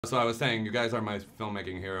So I was saying, you guys are my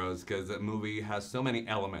filmmaking heroes because a movie has so many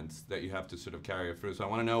elements that you have to sort of carry it through. So I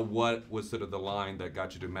want to know what was sort of the line that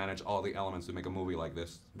got you to manage all the elements to make a movie like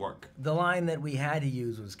this work. The line that we had to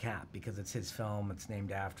use was Cap because it's his film, it's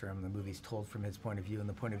named after him, the movie's told from his point of view and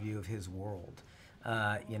the point of view of his world.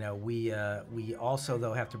 We also,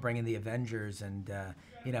 though, have to bring in the Avengers and,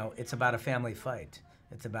 it's about a family fight.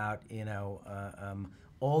 It's about,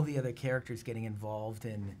 all the other characters getting involved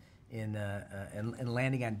in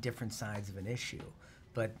landing on different sides of an issue.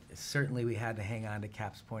 But certainly we had to hang on to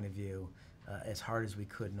Cap's point of view as hard as we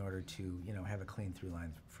could in order to, have a clean through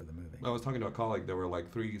line for the movie. I was talking to a colleague, there were like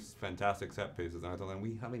 3 fantastic set pieces, and I told them,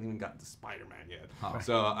 we haven't even gotten to Spider-Man yet. Oh.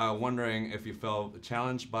 So I'm wondering if you felt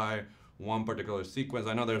challenged by one particular sequence.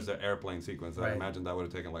 I know there's the airplane sequence. Right. I imagine that would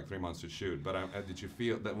have taken like 3 months to shoot. But did you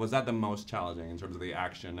feel that was that the most challenging in terms of the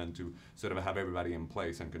action and to sort of have everybody in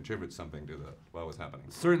place and contribute something to what was happening?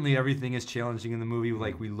 Certainly, everything is challenging in the movie.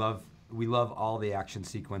 Like we love all the action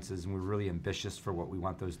sequences, and we're really ambitious for what we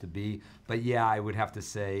want those to be. But yeah, I would have to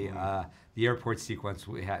say the airport sequence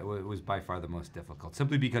was by far the most difficult,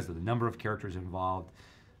 simply because of the number of characters involved,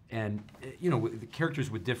 and the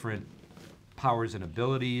characters with different powers and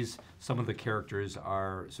abilities. Some of the characters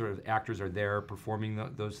are sort of actors are there performing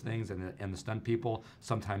those things, and the stunt people.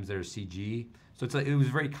 Sometimes they're CG. So it was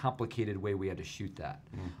a very complicated way we had to shoot that.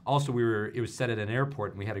 Also, it was set at an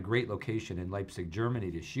airport, and we had a great location in Leipzig,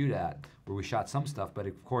 Germany to shoot at, where we shot some stuff. But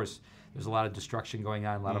of course, there's a lot of destruction going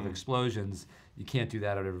on, a lot of explosions. You can't do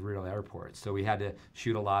that at a real airport. So we had to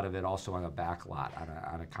shoot a lot of it also on a back lot,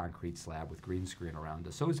 on a concrete slab with green screen around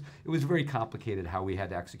us. So it was very complicated how we had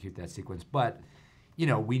to execute that sequence. But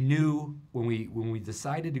we knew when we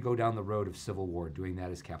decided to go down the road of Civil War, doing that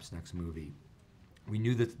as Cap's next movie, we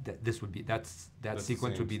knew that this would be that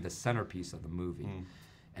sequence would be the centerpiece of the movie.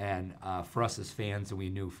 And for us as fans, and we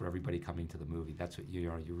knew for everybody coming to the movie, that's what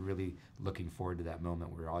you're really looking forward to, that moment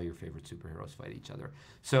where all your favorite superheroes fight each other.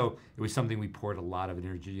 So it was something we poured a lot of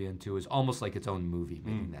energy into. It was almost like its own movie,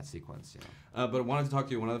 making that sequence. But I wanted to talk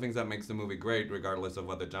to you. One of the things that makes the movie great, regardless of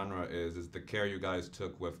what the genre is the care you guys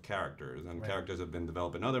took with characters. And characters have been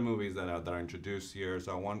developed in other movies that are introduced here.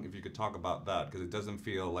 So I wonder if you could talk about that, because it doesn't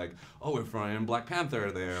feel like, oh, we're throwing in Black Panther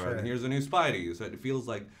there, and here's a new Spidey. So it feels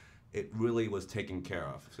like it really was taken care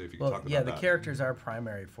of. So if you could talk about that. Yeah, the characters are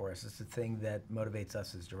primary for us. It's the thing that motivates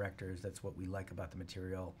us as directors. That's what we like about the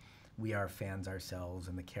material. We are fans ourselves,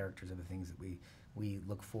 and the characters are the things that we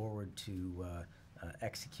look forward to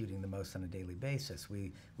executing the most on a daily basis.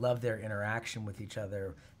 We love their interaction with each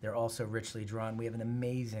other. They're also richly drawn. We have an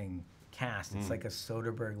amazing cast. It's like a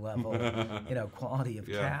Soderbergh level, quality of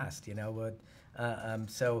cast.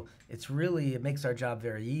 So it makes our job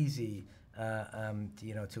very easy.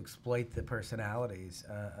 To exploit the personalities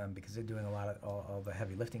because they're doing a lot of all the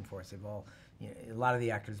heavy lifting for us. A lot of the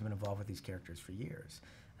actors have been involved with these characters for years.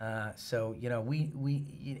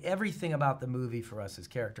 Everything about the movie for us is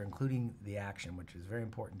character, including the action, which is very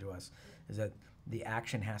important to us, is that the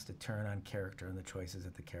action has to turn on character and the choices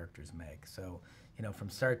that the characters make. So, from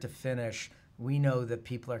start to finish, we know that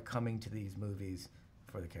people are coming to these movies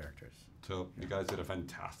for the characters. So you guys did a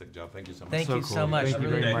fantastic job. Thank you so much. Thank you so much. Thank you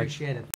very much. Appreciate it.